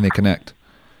they connect?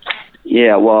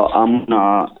 Yeah, well, I'm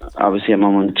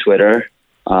on Twitter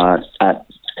at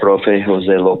Profe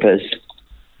Jose Lopez.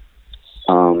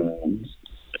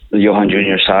 Johan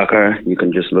Junior Soccer. You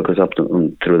can just look us up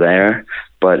through there.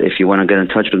 But if you want to get in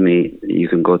touch with me, you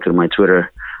can go through my Twitter.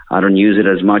 I don't use it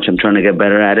as much. I'm trying to get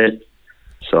better at it.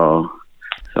 So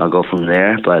I'll go from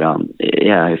there. But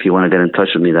yeah, if you want to get in touch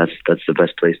with me, that's the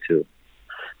best place to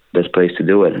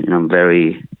do it. And I'm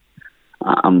very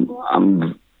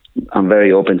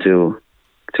open to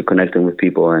connecting with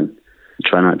people and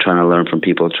trying to learn from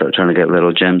people, trying to get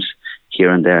little gems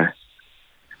here and there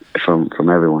from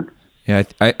everyone. Yeah,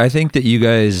 I think that you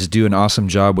guys do an awesome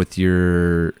job with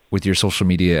your social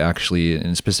media, actually,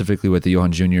 and specifically with the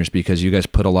Johan Juniors, because you guys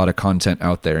put a lot of content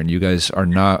out there, and you guys are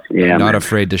not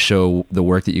afraid to show the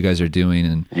work that you guys are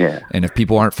doing. And if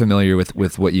people aren't familiar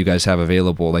with what you guys have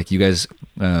available, like you guys,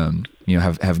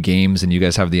 have games, and you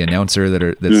guys have the announcer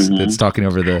that's talking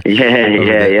over the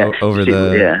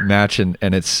match, and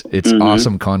it's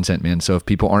awesome content, man. So if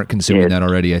people aren't consuming that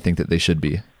already, I think that they should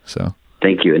be. So.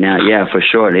 Thank you. Now, for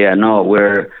sure. Yeah, no,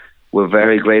 we're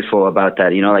very grateful about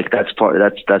that. Like that's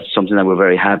something that we're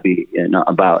very happy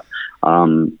about.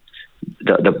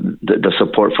 The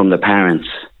support from the parents.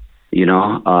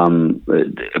 Because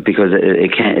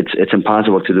it's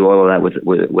impossible to do all of that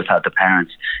without the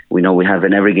parents. We know we have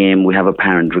in every game we have a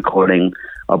parent recording,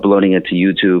 uploading it to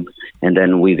YouTube, and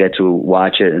then we get to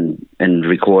watch it and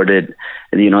record it,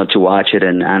 and, to watch it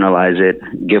and analyze it,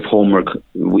 give homework.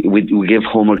 We give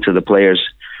homework to the players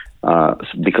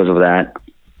because of that.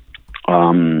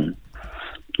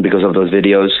 Because of those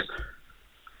videos,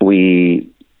 we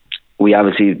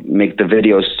obviously make the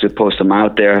videos to post them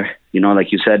out there.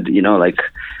 Like you said, like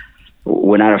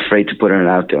we're not afraid to put it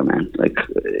out there, man. Like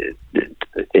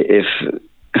if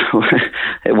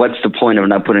what's the point of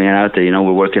not putting it out there?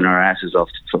 We're working our asses off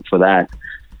for that,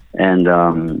 and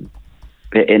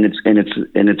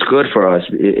it's good for us.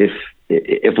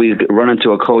 If we run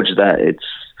into a coach that it's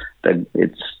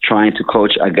trying to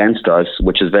coach against us,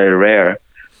 which is very rare,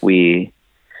 we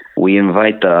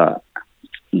invite the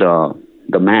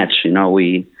match.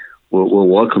 We'll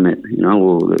welcome it.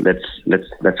 Let's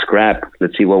scrap.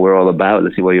 Let's see what we're all about.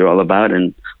 Let's see what you're all about.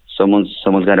 And someone's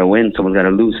got to win. Someone's got to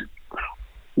lose.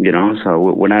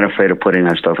 So we're not afraid of putting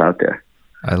our stuff out there.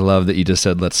 I love that you just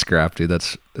said let's scrap, dude.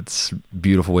 That's a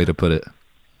beautiful way to put it.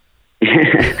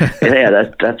 Yeah,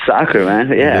 that's soccer, man.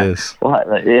 Yeah. It is. What?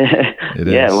 Yeah. It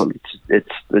is. Yeah. Well, it's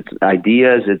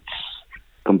ideas. It's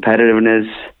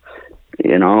competitiveness.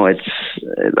 It's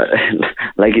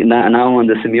like now I'm on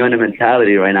the Simeone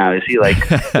mentality right now. You see, like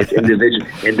it's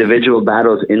individual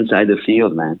battles inside the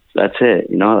field, man. That's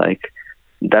it. Like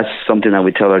that's something that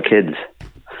we tell our kids.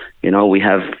 We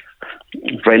have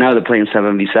right now they're playing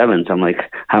 7v7s. I'm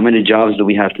like, how many jobs do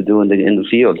we have to do in the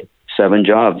field? 7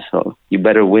 jobs. So you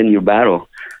better win your battle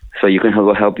so you can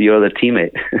go help your other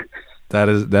teammate. That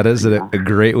is a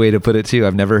great way to put it too.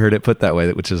 I've never heard it put that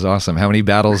way, which is awesome. How many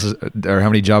battles or how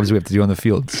many jobs do we have to do on the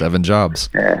field? 7 jobs.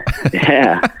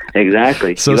 Yeah,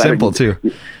 exactly. So simple too.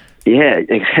 Yeah,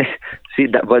 see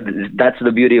that, but that's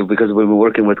the beauty of, because we've been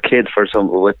working with kids for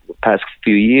the past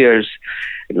few years.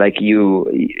 Like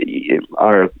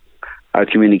our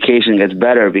communication gets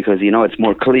better because it's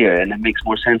more clear and it makes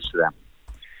more sense to them.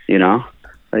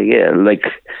 Like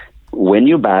win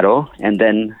your battle, and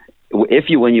then if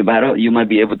you win your battle, you might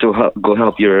be able to go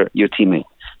help your teammate.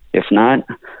 If not,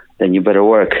 then you better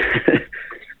work.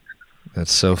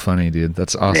 That's so funny, dude.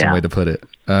 That's an awesome way to put it.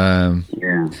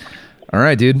 Yeah. All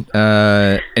right, dude.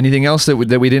 Anything else that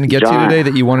we didn't get to today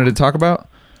that you wanted to talk about?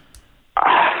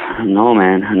 No,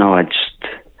 man. No,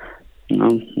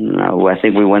 no. I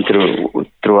think we went through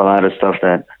a lot of stuff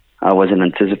that I wasn't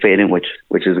anticipating, which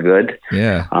is good.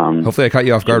 Yeah. Hopefully I caught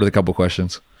you off guard with a couple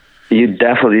questions. You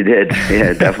definitely did.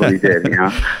 Yeah, definitely did.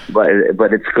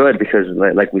 But it's good because,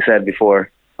 like we said before,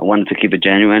 I wanted to keep it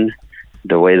genuine.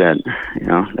 The way that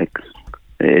like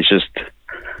it's just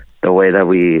the way that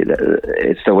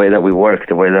it's the way that we work,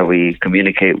 the way that we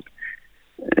communicate.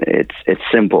 It's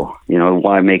simple.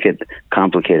 Why make it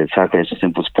complicated? Soccer is a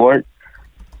simple sport.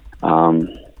 To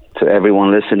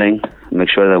everyone listening, make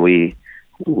sure that we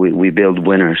build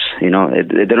winners. They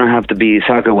don't have to be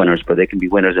soccer winners, but they can be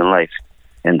winners in life.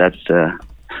 And that's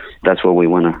what we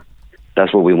want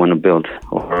to build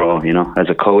overall. As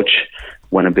a coach,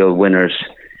 want to build winners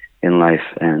in life,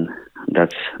 and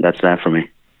that's that for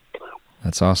me.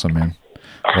 That's awesome, man.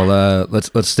 Well,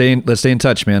 let's stay in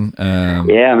touch, man.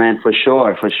 Yeah, man, for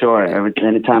sure.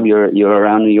 Anytime you're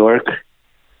around New York,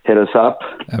 hit us up.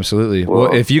 Absolutely.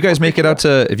 Well, if you guys make it out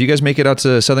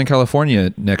to Southern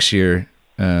California next year,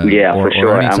 for sure.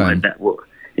 Or anytime.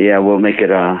 We'll make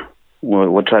it.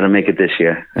 We'll try to make it this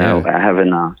year.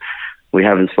 Yeah. We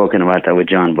haven't spoken about that with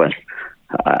John, but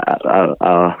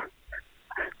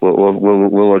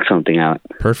we'll work something out.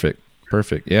 Perfect.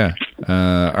 Yeah.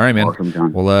 All right, man. Awesome,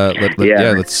 John. Well, let's be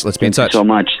in touch. Thank you so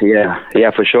much. Yeah,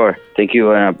 for sure. Thank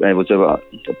you. It was a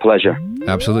pleasure.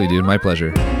 Absolutely, dude. My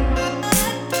pleasure.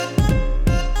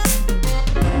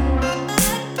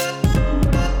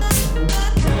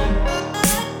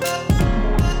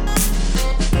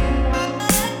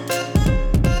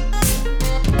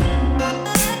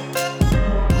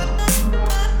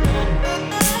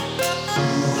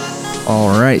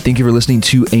 All right. Thank you for listening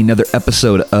to another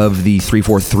episode of the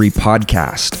 343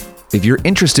 podcast. If you're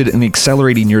interested in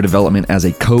accelerating your development as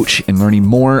a coach and learning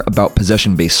more about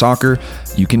possession-based soccer,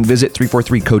 you can visit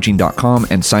 343coaching.com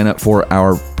and sign up for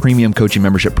our premium coaching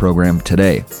membership program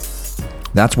today.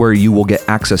 That's where you will get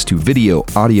access to video,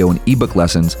 audio, and ebook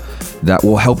lessons that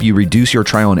will help you reduce your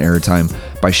trial and error time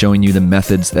by showing you the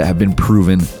methods that have been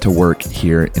proven to work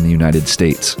here in the United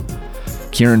States.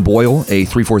 Kieran Boyle, a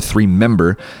 343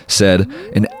 member, said,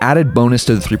 "An added bonus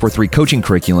to the 343 coaching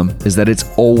curriculum is that it's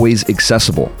always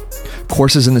accessible.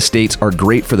 Courses in the States are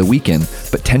great for the weekend,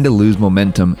 but tend to lose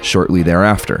momentum shortly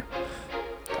thereafter.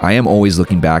 I am always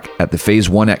looking back at the phase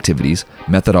 1 activities,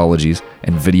 methodologies,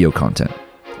 and video content."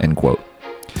 End quote.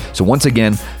 So once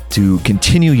again, to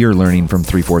continue your learning from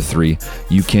 343,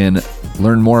 you can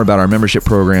learn more about our membership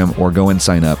program or go and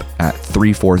sign up at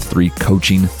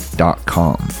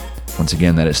 343coaching.com. Once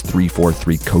again, that is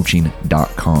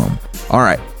 343coaching.com. All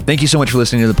right. Thank you so much for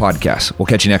listening to the podcast. We'll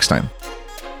catch you next time.